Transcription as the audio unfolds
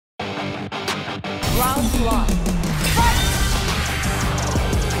Round one.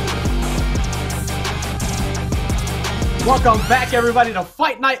 Welcome back, everybody, to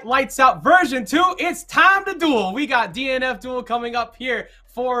Fight Night Lights Out version 2. It's time to duel. We got DNF Duel coming up here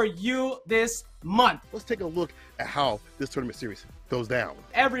for you this month. Let's take a look at how this tournament series goes down.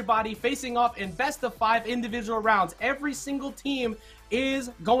 Everybody facing off in best of 5 individual rounds. Every single team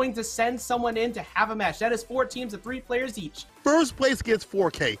is going to send someone in to have a match. That is 4 teams of 3 players each. First place gets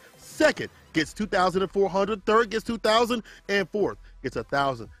 4K. Second gets 2,400. Third gets 2,000. And fourth gets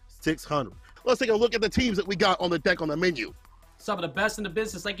 1,600. Let's take a look at the teams that we got on the deck on the menu. Some of the best in the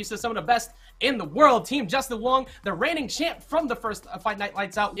business, like you said, some of the best in the world. Team JWong, the reigning champ from the first Fight Night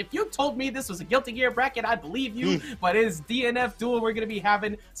Lights Out. If you told me this was a Guilty Gear bracket, I'd believe you, but it is DNF Duel. We're going to be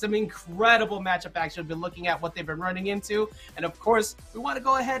having some incredible matchup action. We've been looking at what they've been running into. And of course, we want to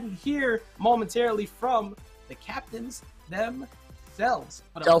go ahead and hear momentarily from the captains themselves.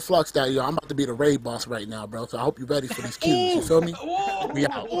 Tell Flux that, yo, I'm about to be the raid boss right now, bro. So I hope you're ready for these cues. You feel me? We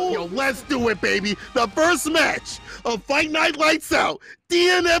out. Yo, let's do it, baby. The first match of Fight Night Lights Out.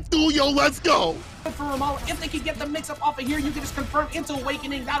 DNF Duel, yo, let's go. For Romolla, if they can get the mix-up off of here, you can just confirm into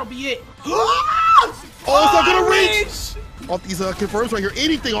Awakening. That'll be it. Oh, it's not going to reach. Off these confirms right here.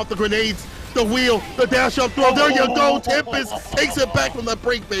 Anything off the grenades. The wheel, the dash up throw, there you go, Tempest takes it back from the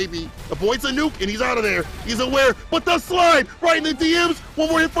break, baby. Avoids a nuke, and he's out of there. He's aware, but the slide, right in the DMs, one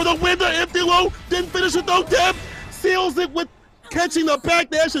more hit for the win, the empty low, didn't finish it though, Temp seals it with catching the back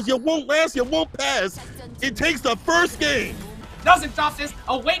dashes. You won't last, you won't pass. It takes the first game. Doesn't drop this,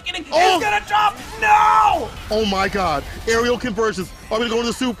 Awakening is gonna drop, no! Oh my God, aerial conversions. Are we gonna go to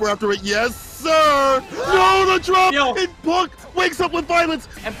the super after it? Yes, sir! No, the drop, and Punk wakes up with violence.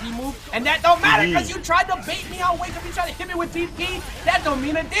 Empty move, and that don't matter because you tried to bait me. I'll wake up, you tried to hit me with TP. That don't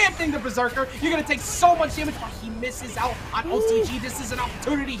mean a damn thing to Berserker. You're gonna take so much damage, but he misses out on OCG. This is an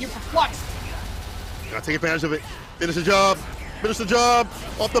opportunity here for Flux. Gotta take advantage of it. Finish the job,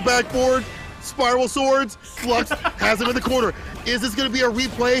 off the backboard. Spiral swords, Flux has it in the corner. Is this gonna be a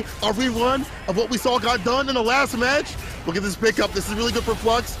replay, a rerun of what we saw got done in the last match? Look at this pickup, this is really good for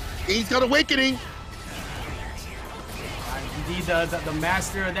Flux. He's got Awakening. Indeed, the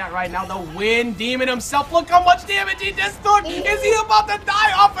master of that right now, the Wind Demon himself. Look how much damage he just took. Is he about to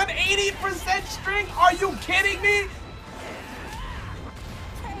die off an 80% string? Are you kidding me?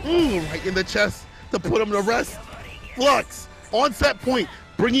 Right in the chest to put him to rest. Flux, on set point,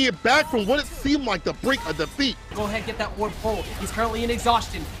 bringing it back from what it seemed like the brink of defeat. Go ahead, get that orb pull. He's currently in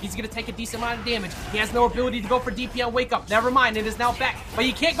exhaustion. He's gonna take a decent amount of damage. He has no ability to go for DP on wake up. Never mind, it is now back. But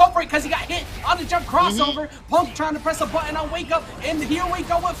you can't go for it because he got hit on the jump crossover. Punk trying to press a button on wake up, and here we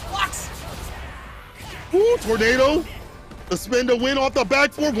go with Flux. Ooh, tornado. The spin to win off the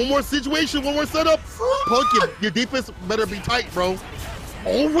backboard. One more situation, one more setup. Punk, your defense better be tight, bro.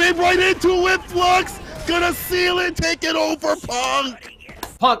 Oh, went right into it, Flux. Gonna seal it, take it over, Punk.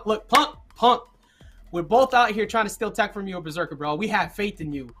 Punk, look, Punk. We're both out here trying to steal tech from you, Berserker, bro. We had faith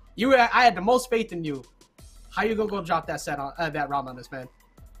in you. I had the most faith in you. How you gonna go drop that set on that round on us, man?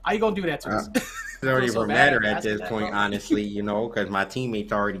 How you gonna do that to us? It don't even matter at this point, honestly, you know, because my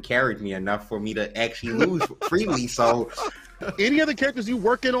teammates already carried me enough for me to actually lose freely. So, any other characters you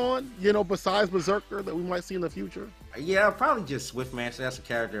working on, you know, besides Berserker that we might see in the future? yeah, probably just Swiftmaster. That's a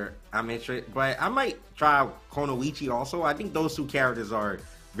character I'm interested, but I might try Konoichi also. I think those 2 characters are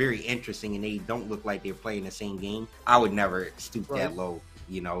very interesting, and they don't look like they're playing the same game. I would never stoop that low,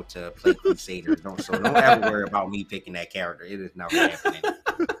 you know, to play Crusader. So don't ever worry about me picking that character. It is never happening.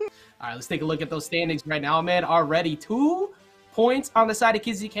 All right, let's take a look at those standings right now, man. Already 2 points on the side of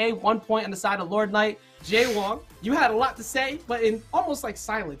Kizzie Kay, 1 point on the side of Lord Knight. JWong, you had a lot to say, but in almost like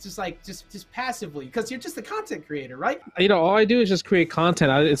silence, just passively, because you're just a content creator, right? You know, all I do is just create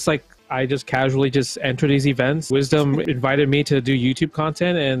content. It's like I just casually just enter these events. Wisdom invited me to do YouTube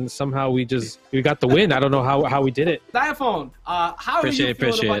content, and somehow we got the win. I don't know how we did it. Diaphone, how are you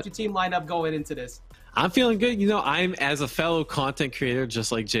feeling about your team lineup going into this? I'm feeling good. You know, I'm as a fellow content creator,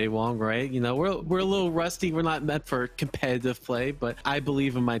 just like JWong, right? You know, we're a little rusty. We're not meant for competitive play, but I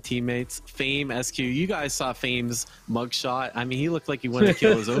believe in my teammates. Fame, SQ, you guys saw Fame's mugshot. I mean, he looked like he wanted to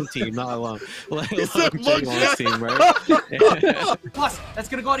kill his own team, not alone. Let alone JWong's team, right? Plus, that's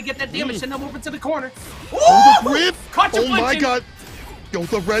gonna go to get that damage. Send him over to the corner. Oh, the grip! Oh my God! Yo,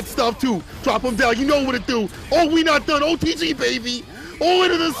 the red stuff too. Drop him down. You know what it do. Oh, we not done. OTG, baby. Oh,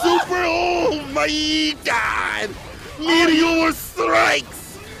 into the super. Oh my God! Meteor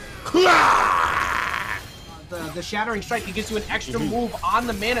strikes. The Shattering Strike, it gives you an extra move on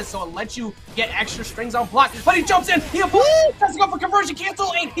the mana, so it lets you get extra strings on block. But he jumps in, he tries to go for conversion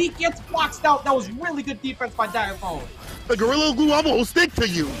cancel, and he gets boxed out. That was really good defense by Diaphone. The Gorilla Glue almost stick to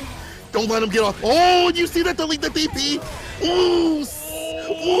you. Don't let him get off. Oh, and you see that delete the DP? Ooh,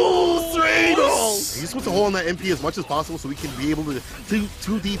 Reynald. He just wants to hold on that MP as much as possible so we can be able to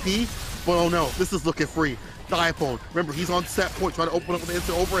DP. But oh no, this is looking free. Diaphone. Remember, he's on set point, trying to open up with the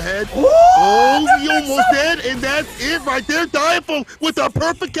instant overhead. Oh, he almost dead, and that's it right there. Diaphone with the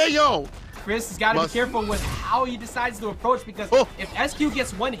perfect KO. Chris has got to be careful with how he decides to approach, because if SQ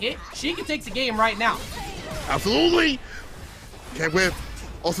gets one hit, she can take the game right now. Absolutely. Can't whip.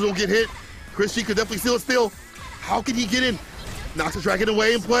 Also don't get hit. Kizzie could definitely seal it still. How can he get in? Knocks the dragon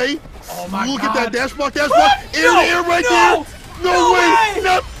away and play. Oh my God. Look at that dash block. Air right there. No way.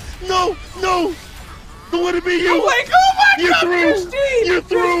 No. Don't let it be you. Oh my God, Kizzie. You're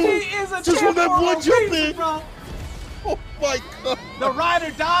through. Kizzie is a just from that one jump in. Bro. Oh my God. The ride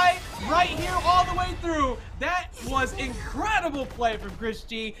or die right here all the way through. That was incredible play from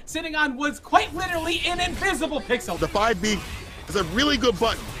Kizzie, sitting on what's quite literally an invisible pixel. The 5B is a really good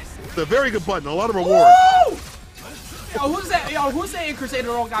button. It's a very good button. A lot of rewards. Woo! Yo, who's that? Yo, who's saying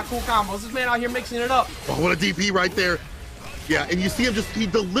Crusader all got cool combos? This man out here mixing it up. Oh, what a DP right there. Yeah, and you see him he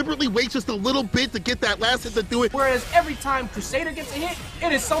deliberately waits just a little bit to get that last hit to do it. Whereas every time Crusader gets a hit,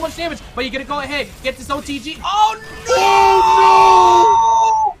 it is so much damage. But you're gonna go ahead, get this OTG. Oh no!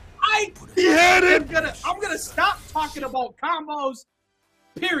 Oh no! He had it! I'm gonna stop talking about combos,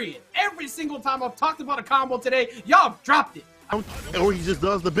 period. Every single time I've talked about a combo today, y'all dropped it. Or he just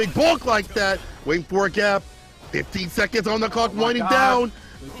does the big bulk like that, waiting for a gap. 15 seconds on the clock, winding down.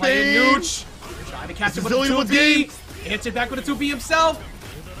 Playing Nooch. Trying to catch him with a 2B. Hits it back with a 2B himself.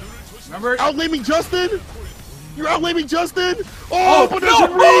 Remember? Outlaming Justin? You're outlaming Justin? Oh, but there's a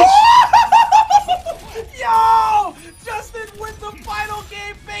reach! Yo! Justin with the final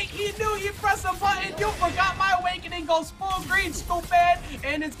game fake. He knew you press a button. You forgot my awakening. Goes full green, stupid.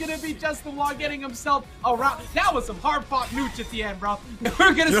 And it's going to be JWong getting himself around. That was some hard-fought nooch at the end, bro.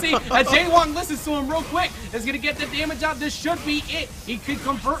 We're going to see JWong listens to him real quick. Is going to get the damage out. This should be it. He could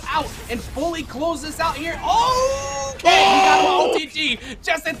convert out and fully close this out here. Okay, he got an OTG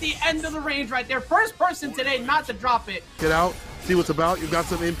just at the end of the range right there. First person today not to drop it. Get out. See what's about. You've got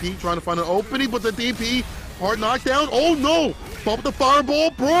some MP trying to find an opening, but the DP, hard knockdown. Oh no! Bump the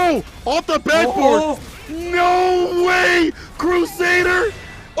fireball, bro! Off the backboard! No way! Crusader!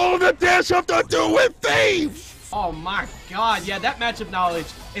 Oh, the dash up to do with fame! Oh my God, yeah, that matchup knowledge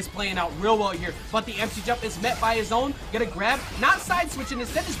is playing out real well here. But the empty jump is met by his own. Gonna grab, not side switching,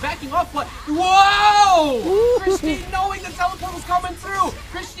 instead is backing off, but whoa! Kizzie knowing the teleport was coming through.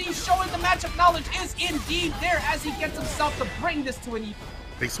 Kizzie showing the matchup knowledge is indeed there as he gets himself to bring this to an E.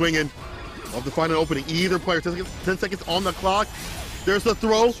 Big swinging. Love to find an opening. Either player, 10 seconds on the clock. There's the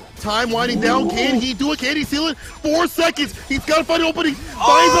throw. Time winding down. Can he do it? Can he seal it? 4 seconds. He's got to find an opening.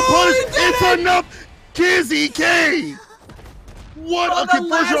 Finds a punish. It's enough. Kizzie Kay. What a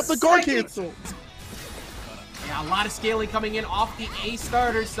conversion off the guard cancel. Yeah, a lot of scaling coming in off the A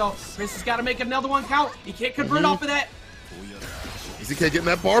starter, so Chris has got to make another one count. He can't convert off of that. Kizzie Kay getting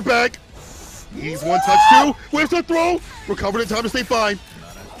that bar back. He's one touch too. Where's the throw? Recovered in time to stay fine.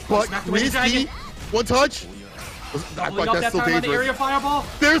 But Kizzie, one touch. I like that's still dangerous. The area fireball.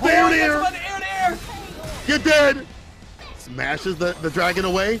 There's the air. Air. You're dead. Smashes the dragon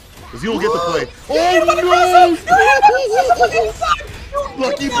away. Because you don't get the play. Oh no!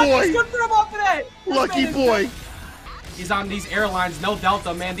 Lucky boy. Lucky boy. He's on these airlines, no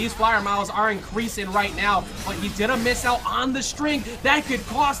delta, man. These flyer miles are increasing right now, but he didn't miss out on the string. That could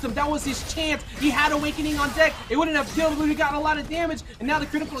cost him. That was his chance. He had awakening on deck. It wouldn't have killed him. He would have gotten a lot of damage, and now the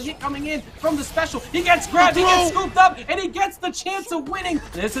critical hit coming in from the special. He gets grabbed, he gets scooped up, and he gets the chance of winning.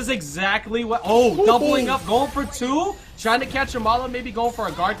 This is exactly what, doubling up, going for 2. Trying to catch Romolla, maybe going for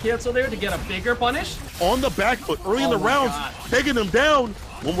a guard cancel there to get a bigger punish. On the back foot, early in the rounds, taking him down.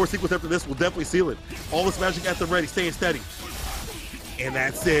 One more sequence after this will definitely seal it. All this magic at the ready, staying steady. And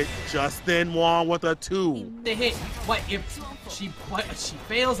that's it. JWong with a 2. The hit, but if she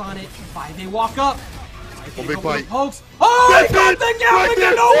fails on it, they walk up. Oh, big fight. Pokes. Oh, he got the gap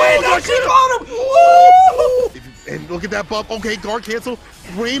again. No way, that she got him. Woo! And look at that bump. Okay, guard cancel.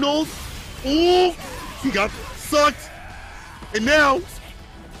 Reynald. Ooh, he got sucked. And now,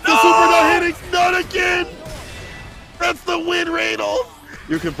 the super not hitting. Not again. That's the win, Reynald.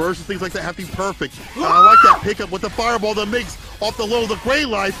 Your conversions, things like that have to be perfect. I like that pickup with the fireball that makes off the low, the gray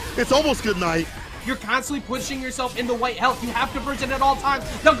life. It's almost good night. You're constantly pushing yourself into white health. You have conversion at all times.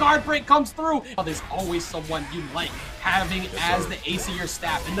 The guard break comes through. There's always someone you like having as the ace of your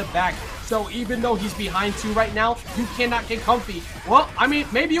staff in the back. So even though he's behind 2 right now, you cannot get comfy. Well, I mean,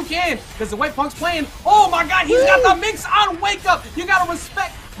 maybe you can, because the white punk's playing. Oh my God, he's got the mix on wake up. You gotta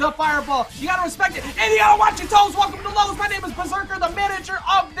respect the fireball. You gotta respect it. And you gotta watch your toes. Welcome to Lowe's. My name is Berserker, the manager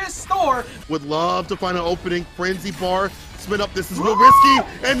of this store. power. Would love to find an opening. Frenzy bar, spin up. This is real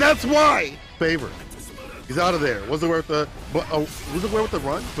risky, and that's why. Favor. He's out of there. Was it worth the? Was it worth the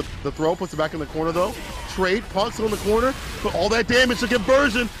run? But the throw puts it back in the corner though. Trade Punk's on the corner, but all that damage to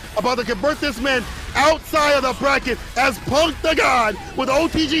conversion. About to convert this man outside of the bracket as Punkdagod with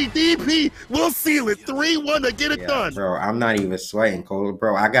OTG DP will seal it 3-1 to get it done. Bro, I'm not even sweating, Cole.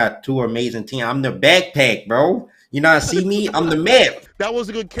 Bro, I got 2 amazing teams. I'm the backpack, bro. You not see me? I'm the map. That was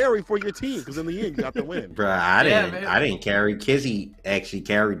a good carry for your team because in the end you got the win. Bro, I didn't carry. Kizzie actually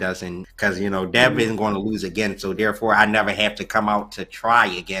carried us, and because Dev isn't going to lose again, so therefore I never have to come out to try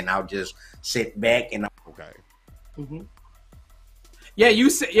again. I'll just sit back and Yeah,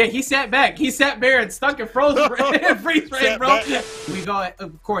 he sat back. He sat there and stuck and froze freeze frame, bro. We got,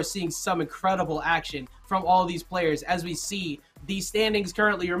 of course, seeing some incredible action from all these players as we see these standings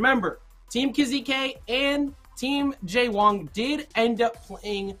currently. Remember, Team Kizzie Kay and Team JWong did end up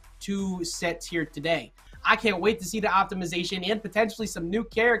playing 2 sets here today. I can't wait to see the optimization and potentially some new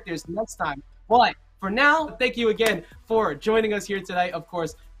characters next time. But for now, thank you again for joining us here today. Of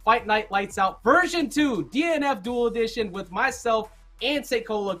course, Fight Night Lights Out version 2 DNF Duel Edition with myself and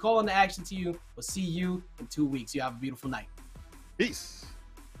Seikola calling the action to you. We'll see you in 2 weeks. You have a beautiful night. Peace.